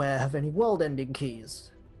as I'm aware, have any world-ending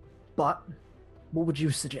keys. But what would you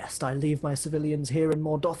suggest? I leave my civilians here in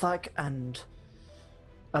Mordothak and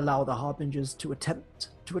allow the Harbingers to attempt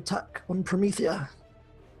to attack on Promethea?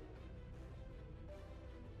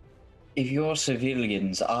 If your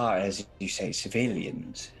civilians are, as you say,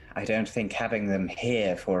 civilians, I don't think having them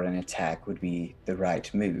here for an attack would be the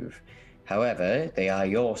right move. However, they are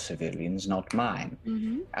your civilians, not mine.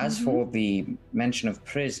 As for the mention of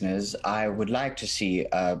prisoners, I would like to see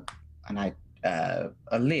a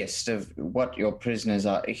list of what your prisoners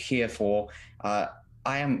are here for. I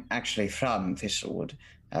am actually from Thistlewood,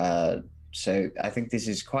 so I think this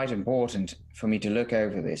is quite important for me to look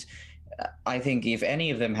over this. I think if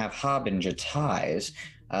any of them have Harbinger ties,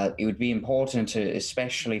 it would be important to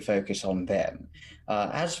especially focus on them.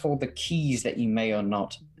 As for the keys that you may or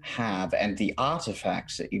not have and the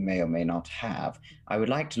artifacts that you may or may not have, I would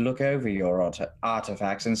like to look over your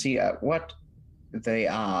artifacts and see what they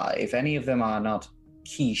are. If any of them are not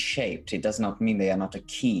key-shaped, it does not mean they are not a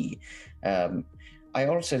key. I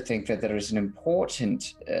also think that there is an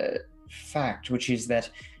important fact, which is that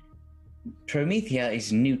Promethea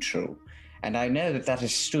is neutral, and I know that that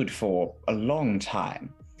has stood for a long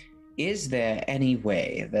time. Is there any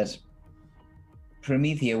way that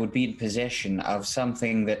Promethea would be in possession of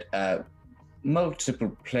something that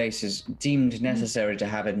multiple places deemed necessary to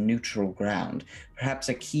have a neutral ground? Perhaps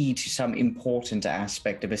a key to some important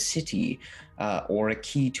aspect of a city, or a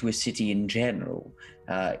key to a city in general.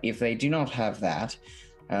 If they do not have that,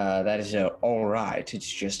 that is all right.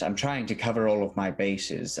 It's just I'm trying to cover all of my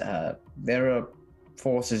bases. There are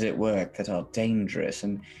forces at work that are dangerous,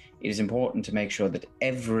 and it is important to make sure that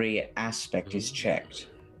every aspect is checked.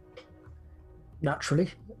 Naturally.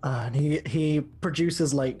 And he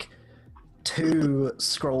produces like 2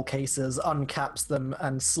 scroll cases, uncaps them,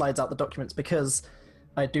 and slides out the documents, because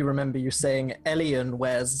I do remember you saying Elian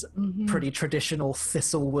wears pretty traditional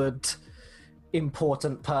Thistlewood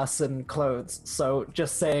important person clothes. So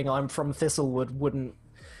just saying I'm from Thistlewood wouldn't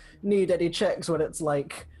need any checks when it's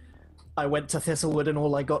like I went to Thistlewood and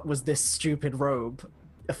all I got was this stupid robe,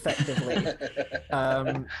 effectively.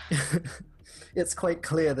 It's quite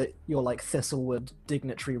clear that you're like Thistlewood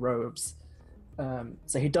dignitary robes.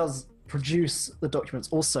 So he does produce the documents.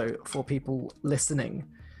 Also, for people listening,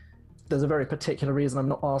 there's a very particular reason I'm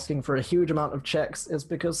not asking for a huge amount of checks, is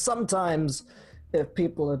because sometimes if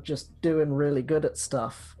people are just doing really good at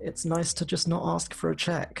stuff, it's nice to just not ask for a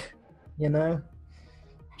check, you know?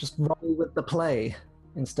 Just roll with the play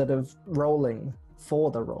instead of rolling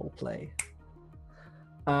for the role play.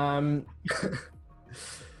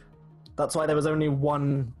 That's why there was only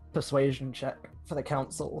one persuasion check for the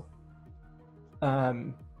council.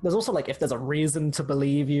 There's also, like, if there's a reason to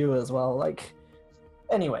believe you as well, like...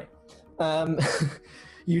 Anyway,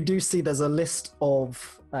 you do see there's a list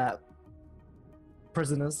of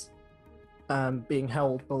prisoners being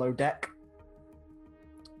held below deck.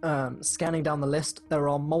 Scanning down the list, there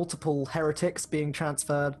are multiple heretics being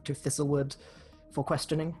transferred to Thistlewood for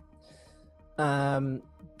questioning.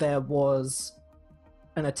 There was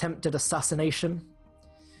an attempted assassination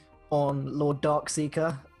on Lord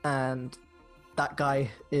Darkseeker, and that guy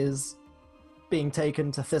is being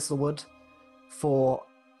taken to Thistlewood for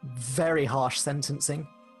very harsh sentencing.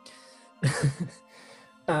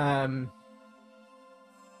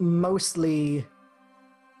 Mostly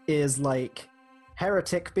is like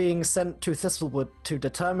heretic being sent to Thistlewood to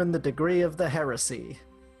determine the degree of the heresy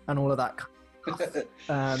and all of that kind of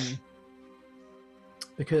stuff.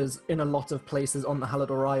 Because in a lot of places on the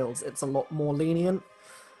Halador Isles, it's a lot more lenient.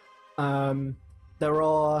 There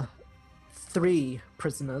are 3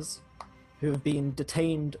 prisoners who have been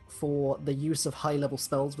detained for the use of high-level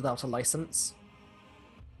spells without a license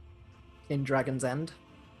in Dragon's End.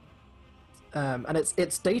 And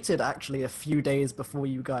it's dated actually a few days before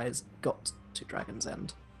you guys got to Dragon's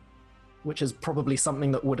End, which is probably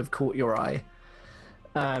something that would have caught your eye.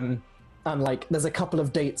 And like, there's a couple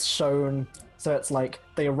of dates shown, so it's like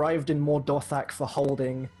they arrived in Mordothak for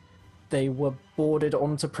holding, they were boarded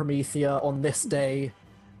onto Promethea on this day,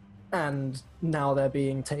 and now they're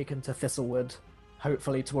being taken to Thistlewood,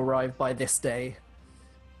 hopefully to arrive by this day.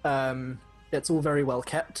 It's all very well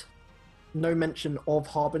kept. No mention of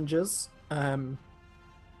Harbingers. As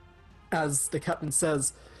the captain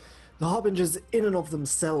says, the Harbingers in and of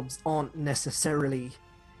themselves aren't necessarily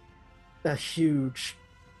a huge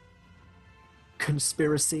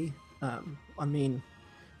conspiracy. I mean,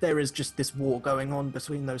 there is just this war going on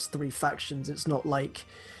between those 3 factions. It's not like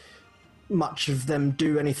much of them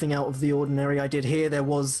do anything out of the ordinary. I did hear there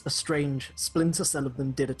was a strange splinter cell of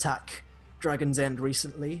them did attack Dragon's End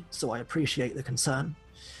recently, so I appreciate the concern.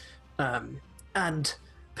 And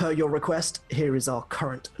per your request, here is our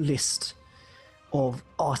current list of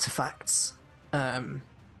artifacts. And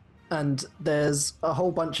there's a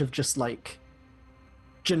whole bunch of just like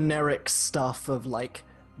generic stuff of like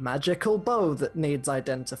magical bow that needs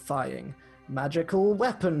identifying, magical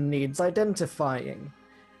weapon needs identifying.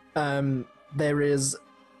 There is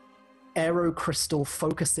aerocrystal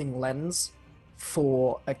focusing lens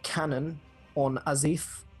for a cannon on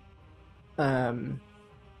Azith.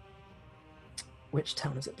 Which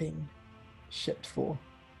town is it being shipped for?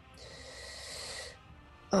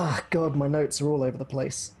 Ah, God, my notes are all over the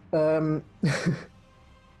place.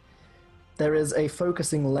 There is a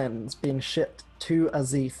focusing lens being shipped to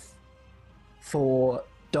Azith for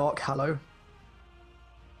Dark Hallow,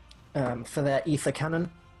 for their ether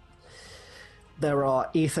cannon. There are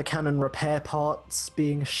ether cannon repair parts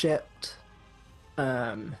being shipped.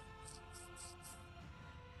 There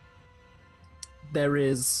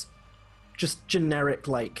is just generic,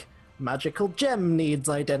 like, magical gem needs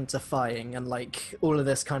identifying and, like, all of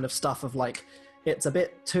this kind of stuff of, like, it's a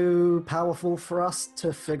bit too powerful for us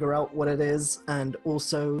to figure out what it is, and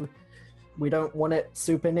also we don't want it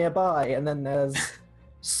super nearby. And then there's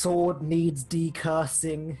sword needs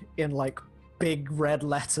decursing in, like, big red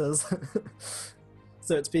letters.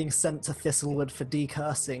 So it's being sent to Thistlewood for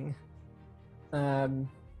decursing,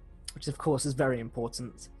 which of course is very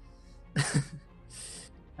important.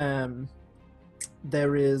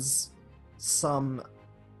 There is some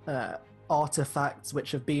artifacts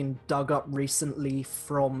which have been dug up recently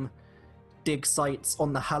from dig sites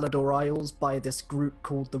on the Halador Isles by this group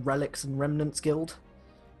called the Relics and Remnants Guild,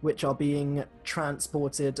 which are being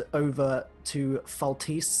transported over to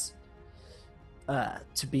Faltis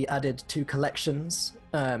to be added to collections.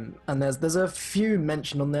 And there's a few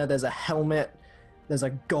mentioned on there. There's a helmet, there's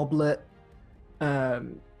a goblet,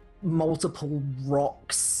 multiple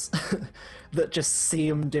rocks that just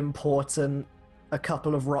seemed important, a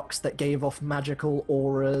couple of rocks that gave off magical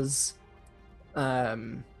auras.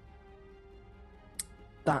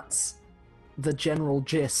 That's the general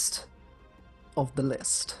gist of the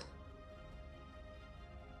list.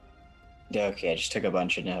 Yeah, okay, I just took a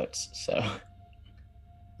bunch of notes, so...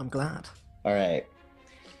 I'm glad. All right.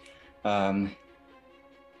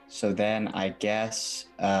 So then I guess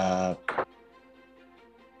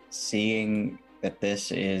seeing that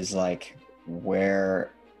this is like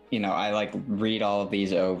where, I like read all of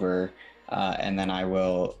these over and then I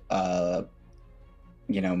will,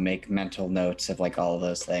 make mental notes of like all of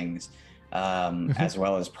those things. As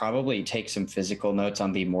well as probably take some physical notes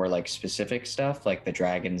on the more like specific stuff, like the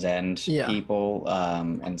Dragon's End people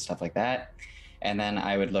and stuff like that. And then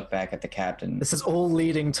I would look back at the captain. This is all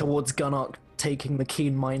leading towards Gunnock taking the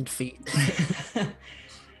keen mind feat.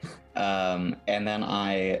 And then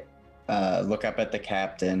I look up at the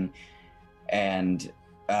captain and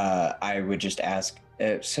I would just ask,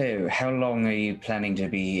 so how long are you planning to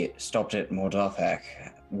be stopped at Mordothak?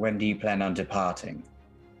 When do you plan on departing?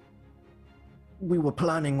 We were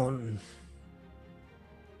planning on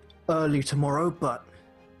early tomorrow, but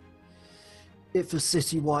if a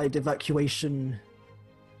citywide evacuation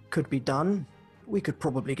could be done, we could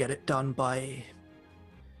probably get it done by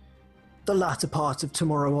the latter part of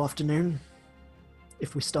tomorrow afternoon,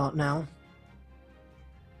 if we start now.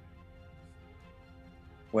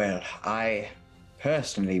 Well, I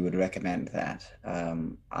personally would recommend that.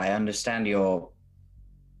 I understand your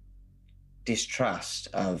distrust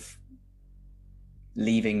of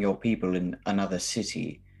leaving your people in another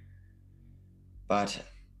city, but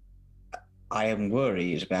I am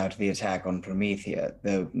worried about the attack on Promethea.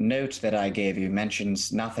 The note that I gave you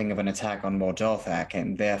mentions nothing of an attack on Mordothak,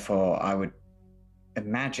 and therefore I would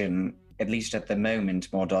imagine, at least at the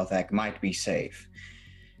moment, Mordothak might be safe.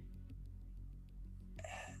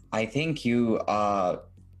 I think you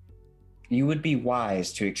would be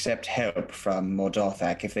wise to accept help from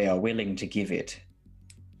Mordothak if they are willing to give it.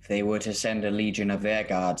 If they were to send a legion of their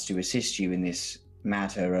guards to assist you in this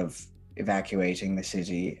matter of evacuating the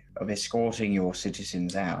city, of escorting your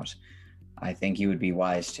citizens out, I think you would be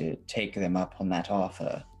wise to take them up on that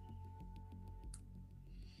offer.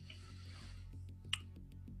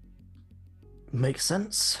 Makes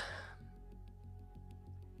sense.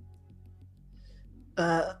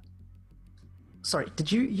 Sorry,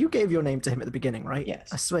 did you gave your name to him at the beginning, right? Yes.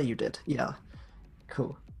 I swear you did. Yeah.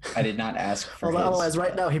 Cool. I did not ask for his. Otherwise,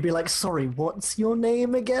 right now, he'd be like, sorry, what's your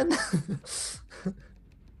name again?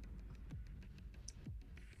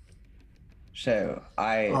 So,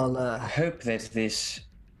 I'll hope that this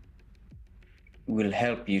will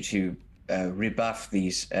help you to rebuff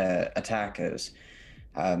these attackers.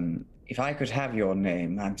 If I could have your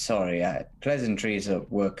name, I'm sorry. Pleasantries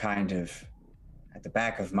were kind of at the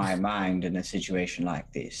back of my mind in a situation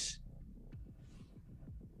like this.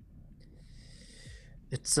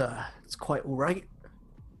 It's quite all right.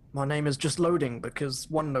 My name is just loading because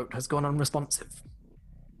OneNote has gone unresponsive.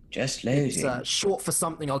 Just loading? It's short for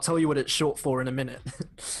something. I'll tell you what it's short for in a minute.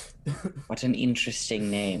 What an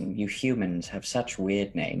interesting name. You humans have such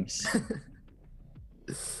weird names.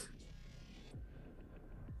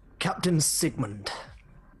 Captain Sigmund.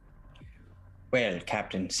 Well,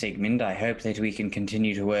 Captain Sigmund, I hope that we can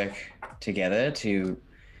continue to work together to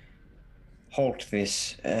halt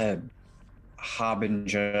this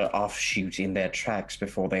Harbinger offshoot in their tracks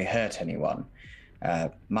before they hurt anyone.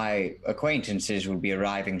 My acquaintances will be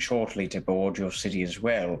arriving shortly to board your city as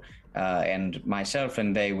well, and myself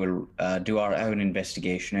and they will do our own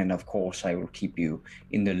investigation, and of course I will keep you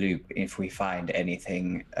in the loop if we find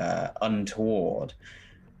anything untoward.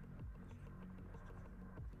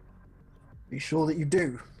 Be sure that you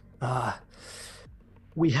do.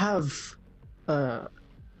 We have a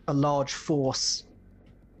large force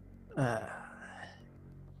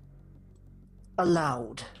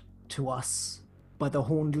allowed to us by the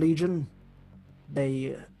Horned Legion.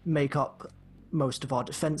 They make up most of our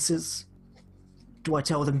defenses. Do I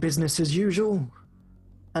tell them business as usual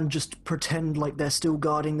and just pretend like they're still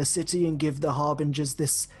guarding the city and give the Harbingers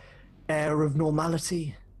this air of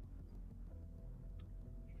normality?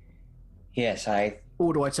 Yes,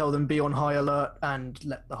 Or do I tell them be on high alert and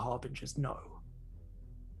let the Harbingers know?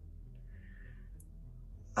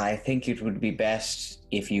 I think it would be best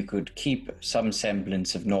if you could keep some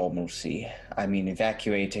semblance of normalcy. I mean,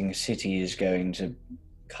 evacuating a city is going to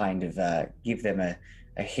kind of give them a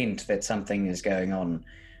hint that something is going on.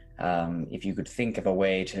 If you could think of a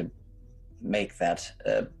way to make that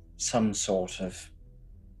some sort of...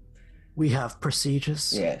 We have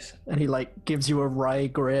procedures. Yes. And he, gives you a wry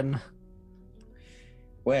grin.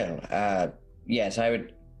 Well, yes,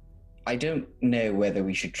 I don't know whether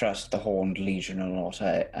we should trust the Horned Legion or not.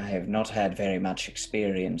 I have not had very much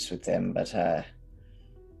experience with them, but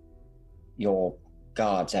your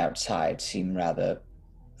guards outside seem rather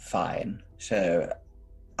fine. So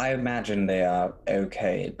I imagine they are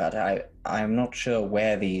okay, but I'm not sure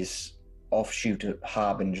where these offshoot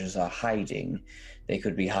harbingers are hiding. They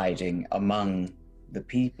could be hiding among the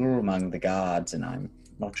people, among the guards, and I'm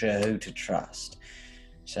not sure who to trust.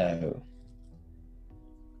 So,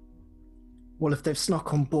 Well, if they've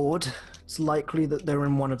snuck on board, it's likely that they're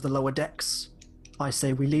in one of the lower decks. I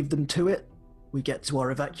say we leave them to it, we get to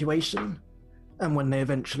our evacuation, and when they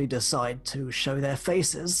eventually decide to show their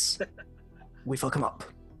faces, we fuck them up.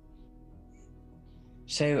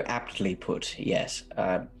 so aptly put, yes.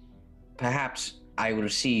 Perhaps I will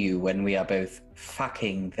see you when we are both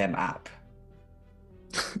fucking them up.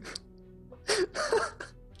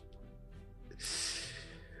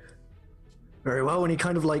 Very well, and he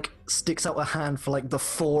kind of like sticks out a hand for like the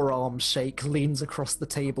forearm shake, leans across the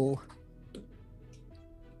table.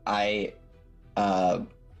 I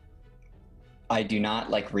do not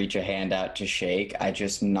like reach a hand out to shake. I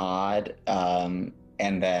just nod, and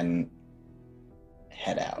then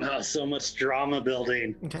head out. Oh, so much drama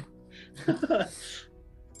building. Okay.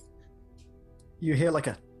 You hear like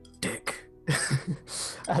a dick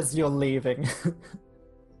as you're leaving.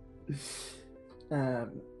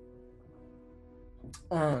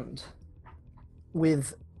 And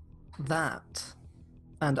with that,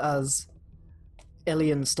 and as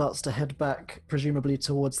Elian starts to head back, presumably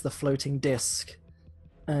towards the floating disc,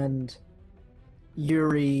 and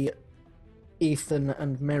Yuri, Ethan,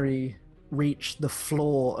 and Mary reach the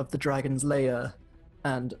floor of the dragon's lair,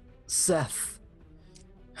 and Seth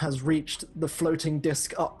has reached the floating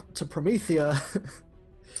disc up to Promethea,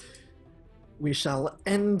 we shall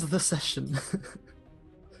end the session.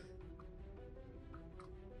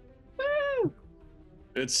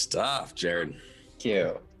 Good stuff, Jared. Thank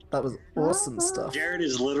you. That was awesome stuff. Jared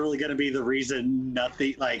is literally going to be the reason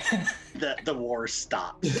nothing, like, the war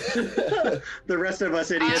stopped. The rest of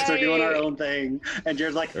us idiots are doing our own thing, and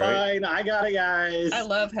Jared's like, fine, I got it, guys. I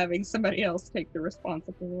love having somebody else take the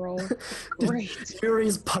responsible role. Great.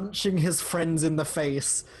 Yuri's punching his friends in the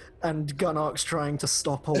face, and Gunark's trying to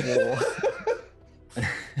stop a war.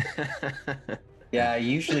 Yeah, I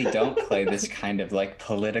usually don't play this kind of like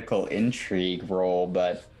political intrigue role,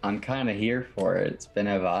 but I'm kind of here for it. It's been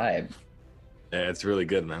a vibe. Yeah, it's really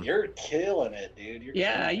good, man. You're killing it, dude. You're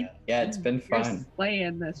Yeah, killing you- it. Yeah, it's been You're fun.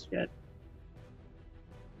 slaying this shit.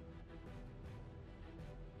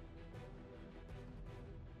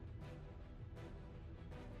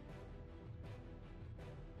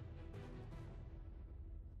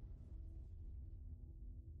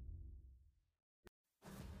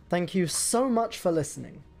 Thank you so much for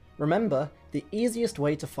listening. Remember, the easiest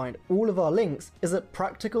way to find all of our links is at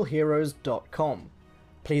practicalheroes.com.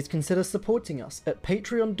 Please consider supporting us at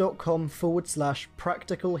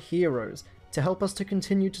patreon.com/practicalheroes to help us to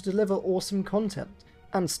continue to deliver awesome content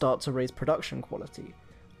and start to raise production quality.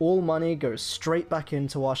 All money goes straight back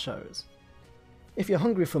into our shows. If you're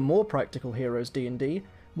hungry for more Practical Heroes D&D,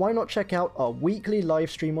 why not check out our weekly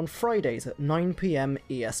livestream on Fridays at 9 PM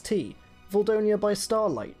EST, Voldonia by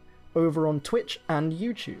Starlight, over on Twitch and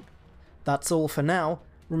YouTube. That's all for now.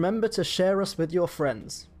 Remember to share us with your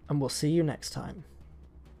friends, and we'll see you next time.